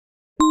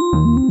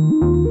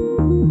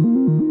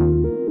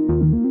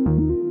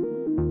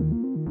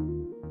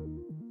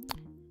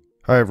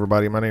Hi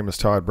everybody, my name is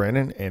Todd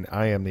Brandon and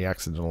I am the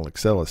Accidental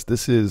Excelist.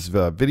 This is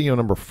video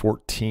number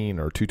 14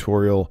 or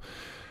tutorial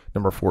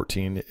number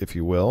 14 if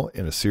you will,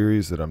 in a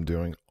series that I'm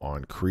doing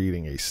on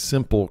creating a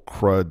simple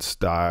CRUD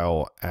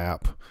style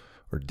app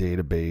or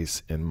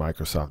database in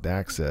Microsoft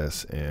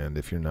Access. And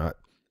if you're not,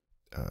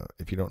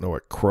 if you don't know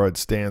what CRUD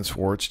stands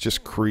for, it's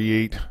just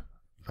create,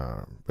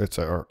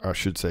 I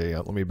should say,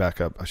 let me back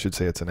up, I should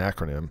say it's an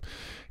acronym.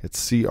 It's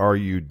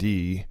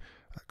CRUD.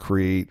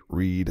 Create,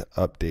 read,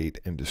 update,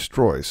 and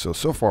destroy. So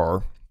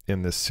far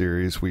in this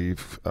series,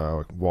 we've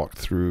walked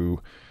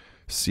through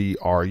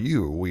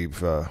CRU.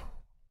 We've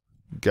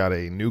got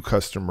a new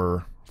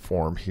customer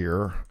form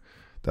here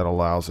that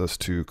allows us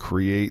to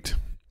create.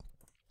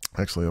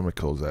 Actually, let me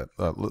close that.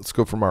 Let's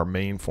go from our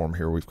main form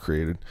here we've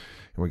created,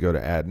 and we go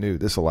to add new.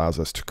 This allows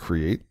us to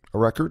create a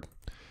record.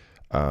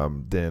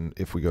 Then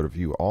if we go to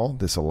view all,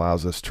 this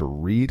allows us to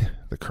read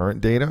the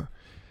current data.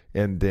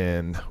 And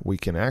then we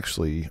can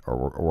actually,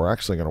 or we're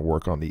actually going to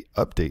work on the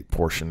update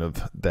portion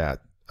of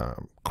that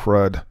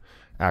CRUD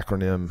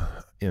acronym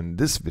in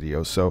this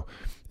video. So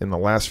in the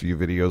last few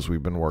videos,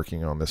 we've been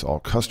working on this all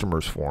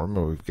customers form,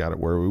 and we've got it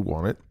where we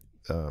want it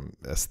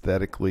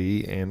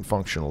aesthetically and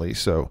functionally.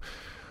 So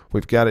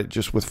we've got it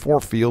just with 4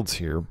 fields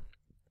here,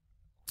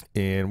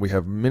 and we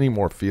have many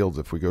more fields.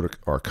 If we go to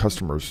our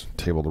customers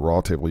table, the raw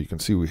table, you can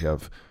see we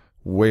have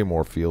way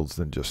more fields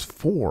than just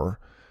 4.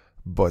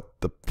 But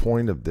the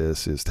point of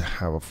this is to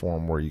have a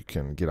form where you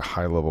can get a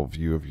high-level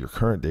view of your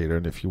current data.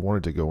 And if you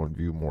wanted to go and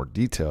view more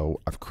detail,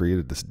 I've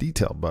created this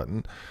detail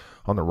button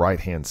on the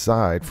right-hand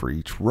side for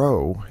each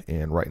row.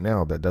 And right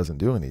now that doesn't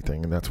do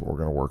anything. And that's what we're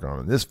going to work on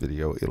in this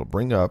video. It'll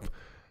bring up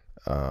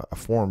a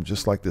form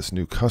just like this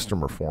new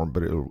customer form,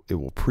 but it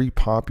will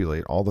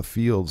pre-populate all the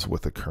fields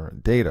with the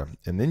current data.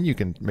 And then you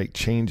can make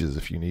changes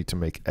if you need to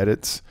make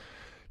edits.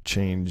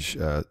 Change,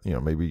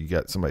 maybe you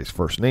got somebody's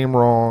first name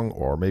wrong,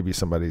 or maybe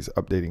somebody's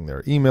updating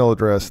their email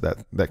address,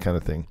 that kind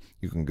of thing.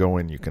 You can go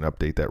in, you can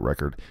update that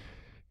record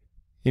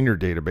in your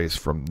database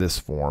from this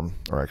form,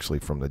 or actually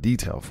from the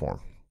detail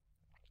form.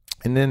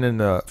 And then in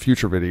a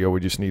future video, we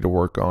just need to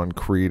work on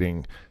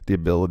creating the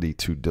ability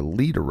to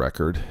delete a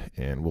record,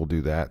 and we'll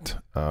do that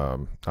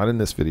not in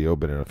this video,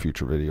 but in a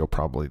future video,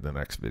 probably the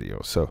next video.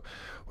 So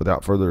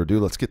without further ado,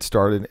 let's get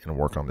started and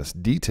work on this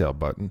detail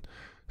button,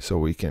 so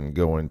we can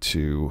go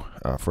into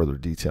further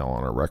detail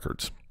on our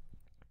records.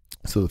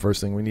 So the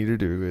first thing we need to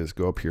do is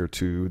go up here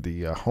to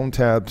the Home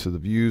tab, to the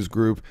Views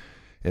group,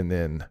 and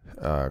then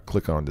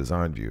click on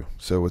Design View.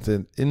 So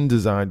in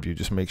Design View,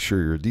 just make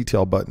sure your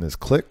Detail button is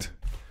clicked,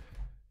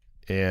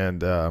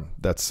 and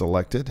that's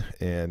selected,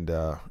 and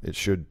it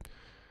should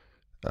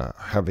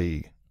have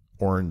a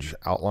orange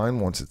outline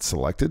once it's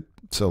selected.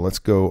 So let's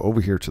go over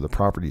here to the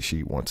property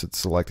sheet once it's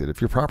selected. If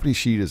your property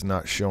sheet is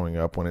not showing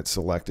up when it's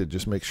selected,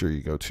 just make sure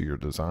you go to your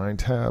Design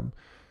tab,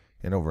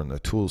 and over in the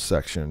Tools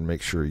section,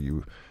 make sure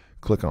you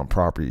click on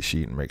Property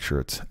Sheet and make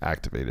sure it's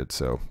activated.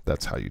 So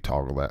that's how you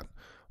toggle that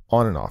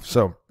on and off.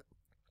 So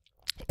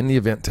in the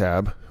Event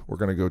tab, we're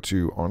going to go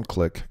to On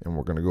Click, and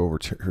we're going to go over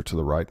here to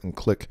the right and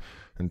click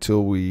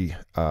until we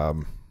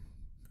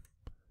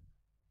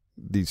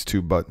these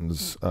 2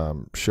 buttons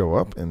show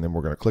up, and then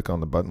we're going to click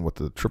on the button with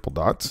the triple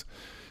dots.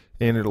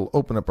 And it'll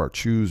open up our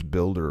Choose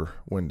Builder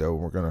window.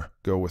 We're going to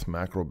go with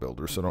Macro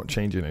Builder, so don't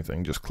change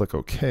anything. Just click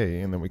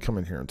OK, and then we come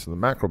in here into the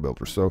Macro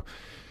Builder. So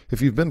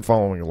if you've been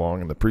following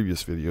along in the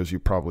previous videos,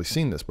 you've probably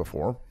seen this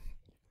before.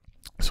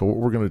 So what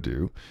we're going to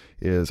do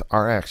is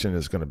our action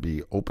is going to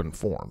be Open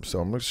Form. So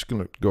I'm just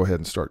going to go ahead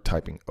and start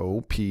typing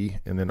OP,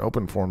 and then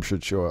Open Form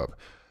should show up.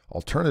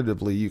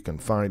 Alternatively, you can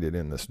find it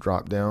in this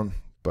drop down,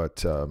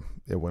 but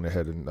it went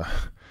ahead and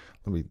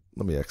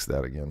let me X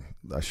that again.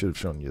 I should have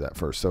shown you that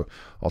first. So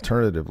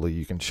alternatively,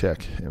 you can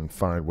check and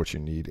find what you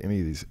need, any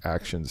of these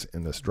actions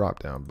in this drop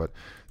down. But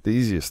the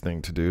easiest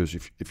thing to do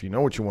is if you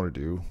know what you want to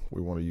do,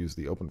 we want to use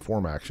the Open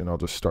Form action. I'll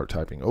just start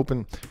typing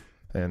open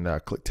and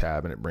click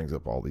tab, and it brings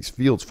up all these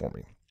fields for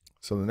me.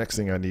 So the next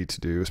thing I need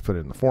to do is put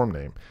in the form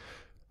name.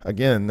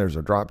 Again, there's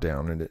a drop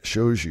down, and it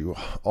shows you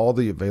all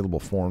the available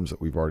forms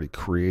that we've already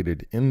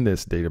created in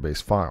this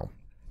database file.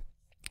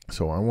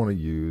 So I want to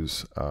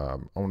use, I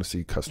want to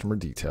see customer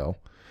detail,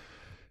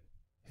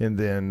 and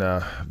then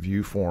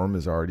view form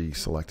is already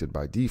selected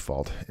by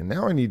default. And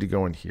now I need to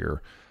go in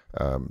here.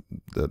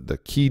 The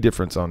key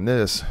difference on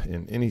this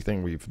in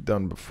anything we've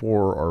done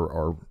before,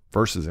 or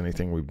versus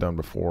anything we've done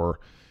before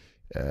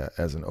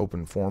as an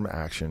open form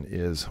action,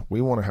 is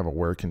we want to have a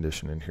where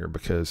condition in here,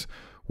 because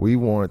we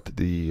want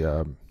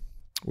the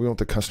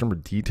customer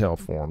detail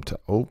form to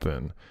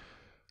open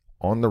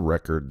on the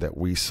record that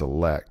we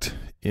select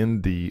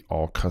in the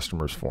all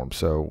customers form.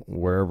 So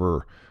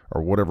wherever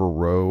or whatever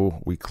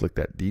row we click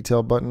that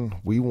detail button,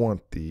 we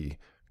want the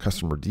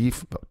customer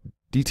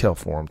detail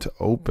form to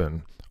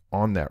open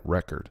on that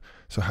record.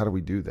 So how do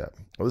we do that?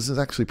 Well, this is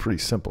actually pretty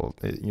simple.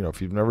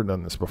 If you've never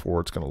done this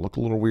before, it's going to look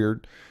a little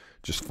weird.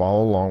 Just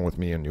follow along with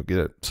me and you'll get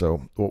it.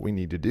 So what we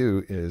need to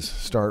do is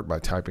start by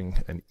typing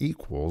an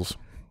equals,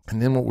 and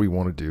then what we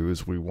want to do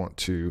is we want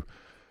to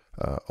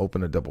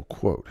open a double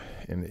quote.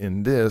 And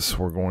in this,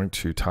 we're going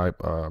to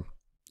type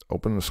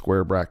open the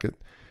square bracket,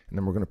 and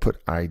then we're going to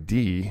put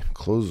ID,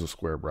 close the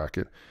square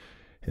bracket,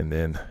 and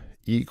then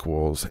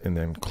equals, and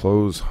then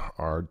close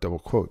our double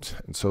quotes.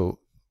 And so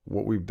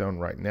what we've done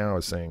right now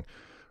is saying,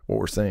 what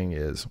we're saying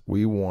is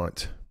we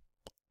want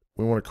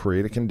to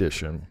create a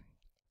condition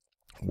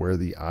where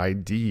the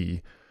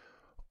ID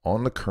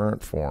on the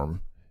current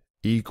form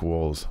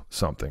equals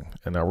something.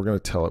 And now we're going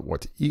to tell it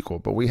what to equal,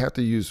 but we have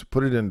to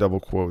put it in double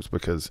quotes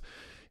because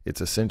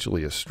it's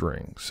essentially a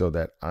string. So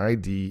that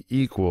ID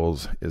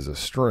equals is a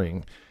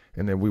string,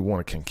 and then we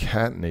want to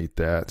concatenate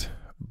that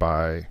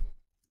by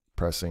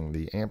pressing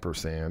the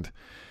ampersand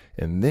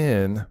and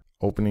then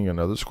opening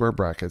another square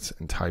brackets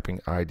and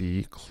typing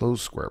ID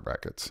close square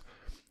brackets.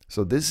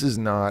 So this is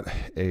not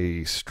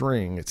a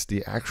string, it's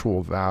the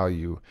actual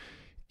value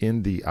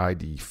in the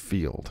ID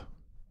field.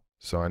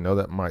 So I know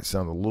that might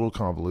sound a little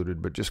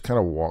convoluted, but just kind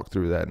of walk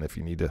through that. And if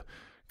you need to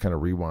kind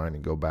of rewind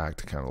and go back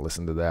to kind of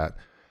listen to that,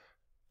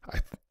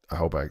 I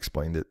hope I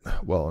explained it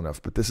well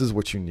enough. But this is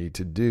what you need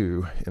to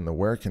do in the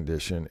where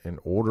condition in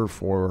order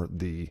for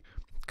the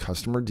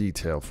customer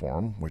detail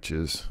form, which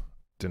is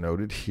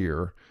denoted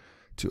here,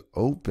 to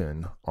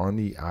open on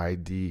the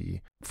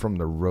ID from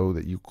the row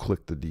that you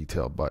click the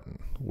detail button,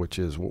 which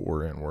is what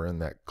we're in. We're in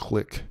that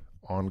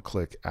on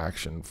click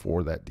action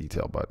for that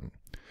detail button.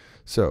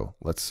 So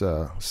let's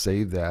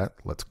save that.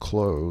 Let's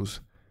close.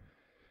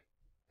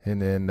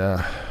 And then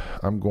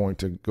I'm going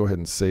to go ahead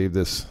and save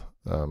this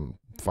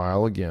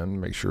file again,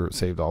 make sure it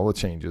saved all the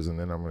changes. And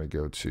then I'm going to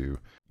go to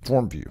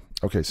form view.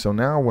 Okay, so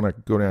now when I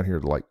go down here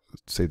to, like,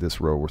 say this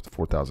row with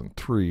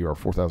 4003 or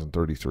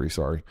 4033,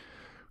 sorry,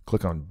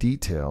 click on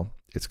detail,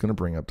 it's going to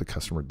bring up the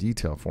customer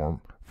detail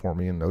form for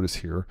me. And notice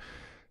here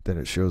that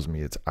it shows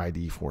me it's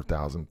ID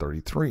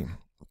 4033.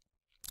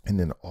 And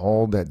then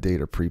all that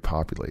data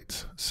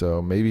pre-populates.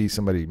 So maybe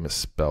somebody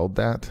misspelled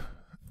that,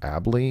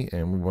 Abley,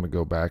 and we want to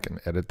go back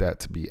and edit that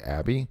to be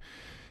Abby.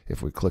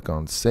 If we click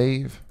on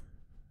save,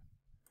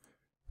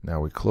 now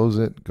we close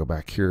it, go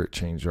back here, it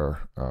changed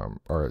our,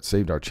 or it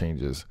saved our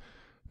changes.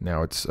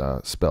 Now it's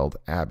spelled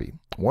Abby.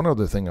 One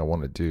other thing I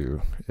want to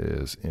do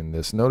is in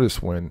this,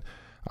 notice when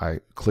I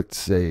clicked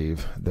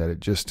save that it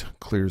just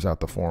clears out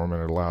the form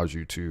and it allows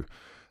you to,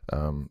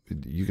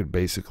 you could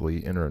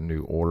basically enter a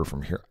new order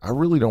from here. I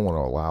really don't want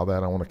to allow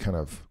that. I want to kind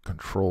of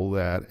control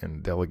that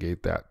and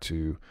delegate that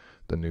to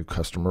the new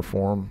customer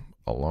form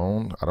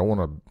alone. I don't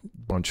want a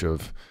bunch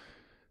of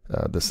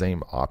the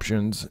same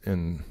options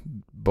in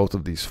both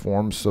of these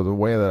forms. So the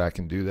way that I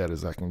can do that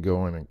is I can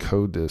go in and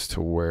code this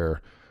to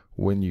where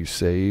when you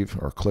save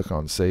or click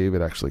on save,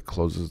 it actually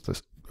closes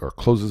this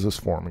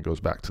form and goes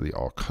back to the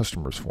all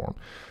customers form.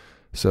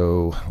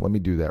 So let me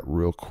do that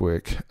real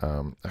quick.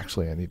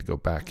 Actually, I need to go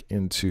back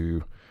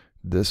into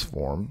this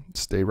form,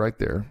 stay right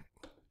there,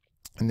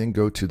 and then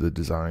go to the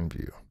design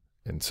view.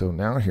 And so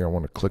now here I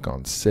want to click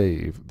on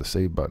save, the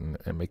save button,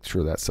 and make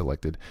sure that's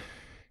selected.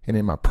 And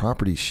in my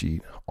property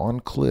sheet, on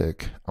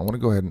click, I want to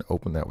go ahead and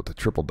open that with the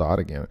triple dot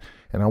again,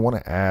 and I want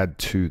to add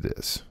to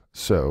this.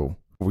 So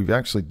we've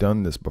actually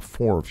done this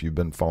before if you've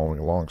been following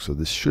along, so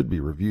this should be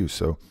review.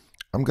 So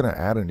I'm going to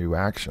add a new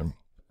action.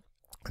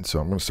 And so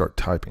I'm going to start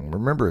typing.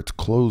 Remember, it's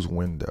close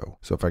window.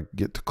 So if I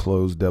get to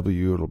close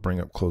W, it'll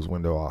bring up close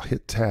window. I'll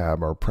hit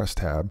tab or press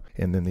tab,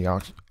 and then the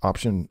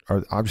option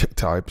or object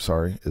type,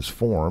 sorry, is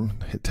form.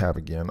 Hit tab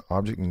again.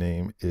 Object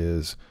name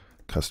is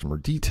customer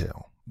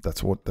detail.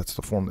 That's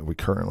the form that we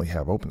currently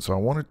have open. So I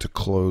want it to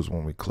close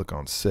when we click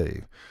on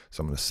save.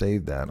 So I'm going to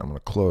save that. I'm going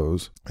to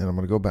close, and I'm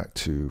going to go back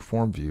to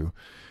form view.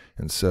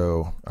 And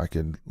so let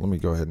me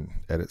go ahead and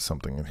edit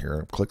something in here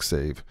and click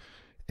save.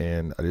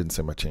 And I didn't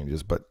say my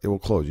changes, but it will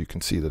close. You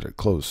can see that it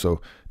closed.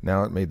 So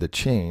now it made the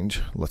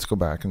change. Let's go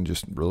back and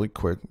just really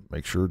quick,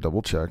 make sure,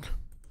 double check.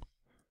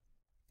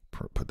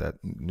 Put that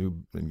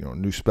new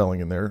spelling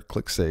in there,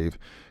 click save,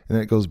 and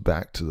then it goes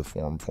back to the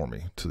form for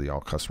me, to the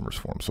all customers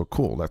form. So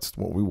cool, that's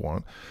what we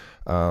want.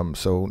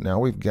 So now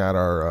we've got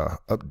our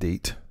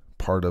update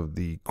part of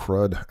the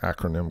CRUD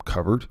acronym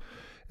covered.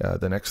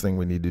 The next thing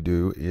we need to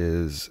do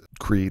is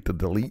create the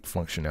delete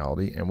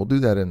functionality, and we'll do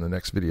that in the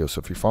next video.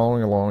 So if you're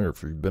following along, or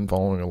if you've been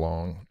following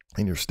along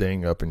and you're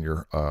staying up and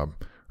you're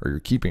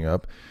keeping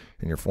up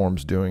and your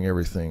form's doing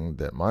everything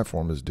that my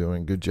form is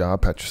doing, good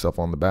job, pat yourself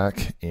on the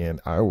back, and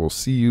I will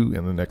see you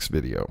in the next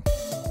video.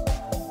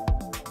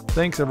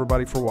 Thanks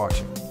everybody for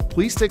watching.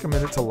 Please take a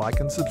minute to like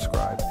and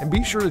subscribe, and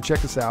be sure to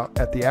check us out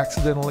at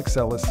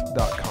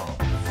theaccidentalexcellist.com.